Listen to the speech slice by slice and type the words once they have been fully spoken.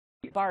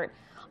Bart,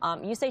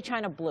 you say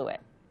China blew it.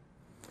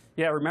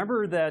 Yeah,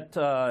 remember that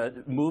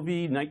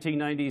movie,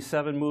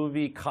 1997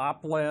 movie,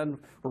 Copland,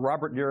 where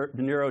Robert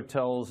De Niro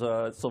tells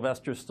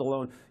Sylvester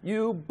Stallone,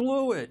 "You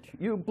blew it.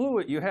 You blew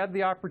it. You had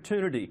the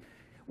opportunity."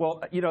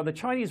 Well, you know, the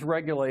Chinese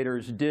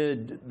regulators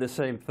did the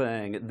same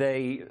thing.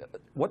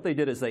 What they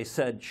did is they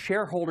said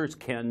shareholders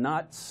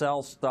cannot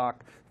sell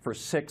stock for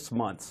 6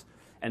 months.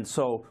 And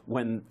so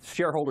when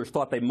shareholders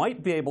thought they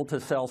might be able to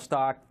sell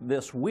stock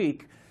this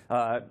week,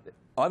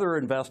 other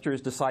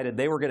investors decided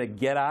they were going to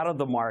get out of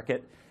the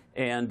market.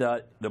 And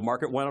the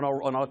market went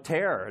on a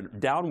tear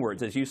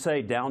downwards, as you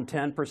say, down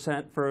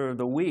 10% for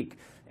the week.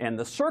 And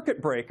the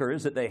circuit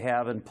breakers that they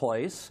have in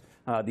place,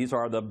 these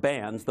are the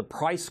bands, the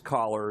price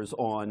collars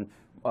on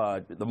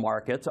the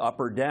markets, up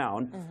or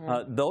down.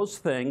 Those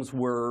things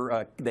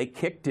were, they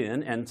kicked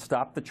in and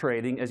stopped the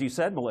trading. As you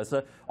said,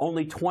 Melissa,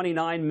 only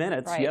 29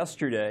 minutes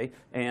yesterday,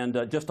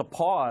 and just a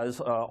pause,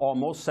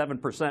 almost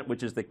 7%,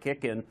 which is the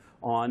kick-in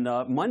on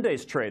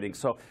Monday's trading.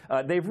 So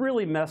they've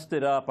really messed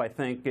it up, I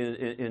think,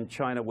 in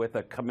China with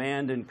a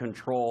command and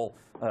control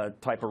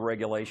type of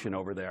regulation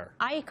over there.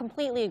 I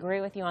completely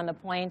agree with you on the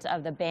point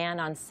of the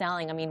ban on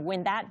selling. I mean,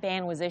 when that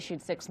ban was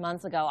issued 6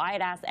 months ago, I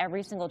had asked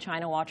every single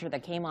China watcher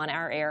that came on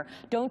our air,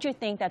 don't you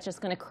think that's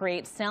just going to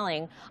create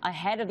selling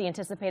ahead of the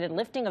anticipated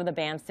lifting of the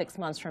ban 6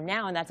 months from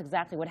now? And that's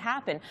exactly what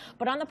happened.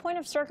 But on the point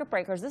of circuit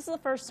breakers, this is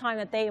the first time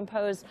that they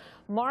impose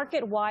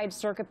market-wide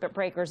circuit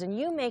breakers. And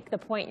you make the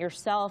point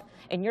yourself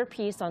in your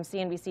piece on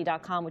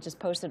CNBC.com, which is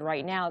posted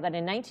right now, that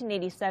in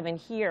 1987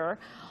 here,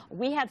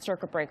 we had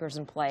circuit breakers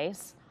in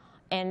place.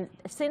 And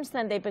since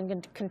then, they've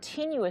been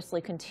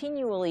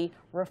continually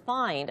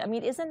refined. I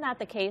mean, isn't that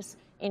the case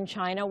in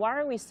China? Why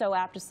are we so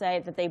apt to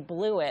say that they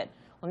blew it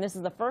when this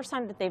is the first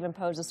time that they've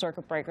imposed the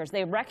circuit breakers?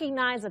 They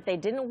recognize that they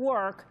didn't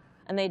work,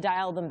 and they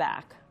dialed them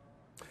back.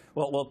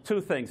 Well, two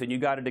things, and you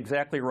got it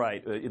exactly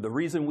right. The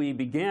reason we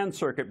began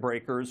circuit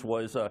breakers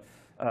was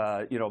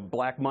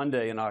Black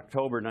Monday in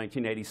October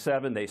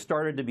 1987. They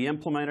started to be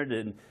implemented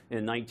in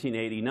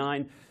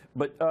 1989.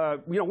 But,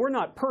 we're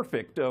not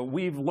perfect.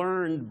 We've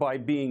learned by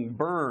being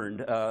burned,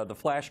 the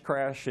flash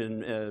crash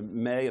in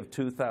May of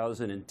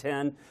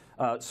 2010.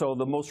 So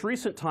the most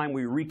recent time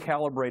we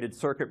recalibrated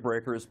circuit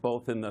breakers,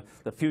 both in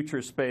the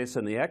futures space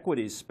and the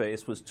equities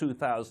space, was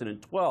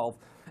 2012.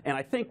 And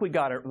I think we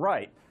got it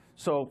right.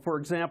 So, for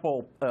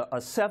example,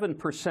 a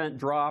 7%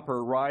 drop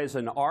or rise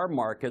in our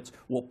markets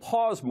will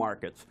pause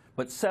markets,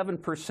 but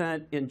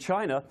 7% in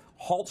China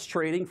halts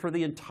trading for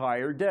the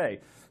entire day.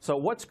 So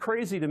what's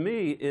crazy to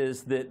me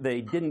is that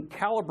they didn't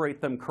calibrate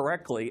them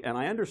correctly, and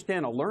I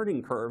understand a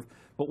learning curve,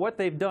 but what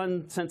they've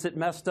done since it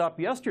messed up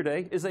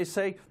yesterday is they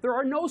say there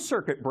are no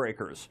circuit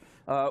breakers,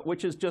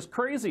 which is just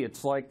crazy.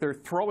 It's like they're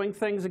throwing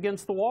things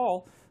against the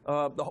wall,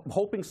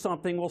 hoping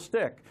something will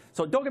stick.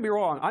 So don't get me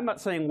wrong, I'm not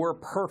saying we're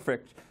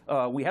perfect.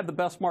 We have the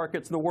best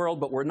markets in the world,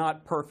 but we're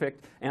not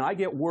perfect. And I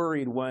get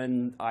worried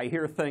when I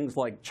hear things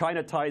like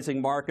Chinatizing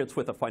markets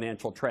with a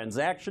financial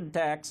transaction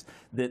tax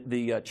that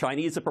the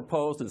Chinese have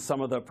proposed and some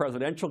of the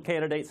presidential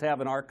candidates have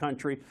in our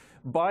country.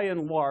 By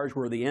and large,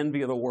 we're the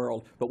envy of the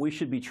world, but we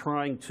should be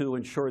trying to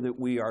ensure that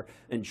we are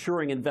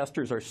ensuring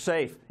investors are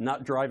safe,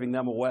 not driving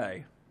them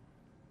away.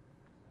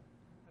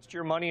 Invest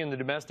your money in the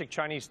domestic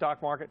Chinese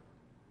stock market?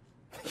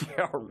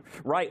 Yeah,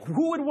 right.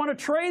 Who would want to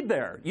trade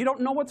there? You don't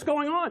know what's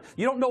going on.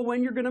 You don't know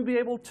when you're going to be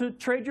able to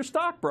trade your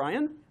stock,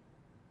 Brian.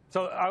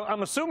 So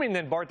I'm assuming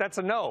then, Bart, that's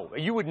a no.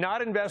 You would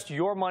not invest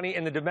your money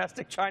in the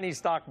domestic Chinese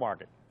stock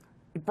market.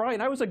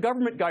 Brian, I was a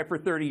government guy for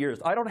 30 years.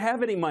 I don't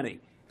have any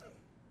money.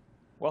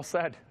 Well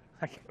said.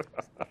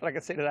 I can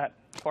say to that.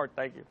 Bart,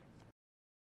 thank you.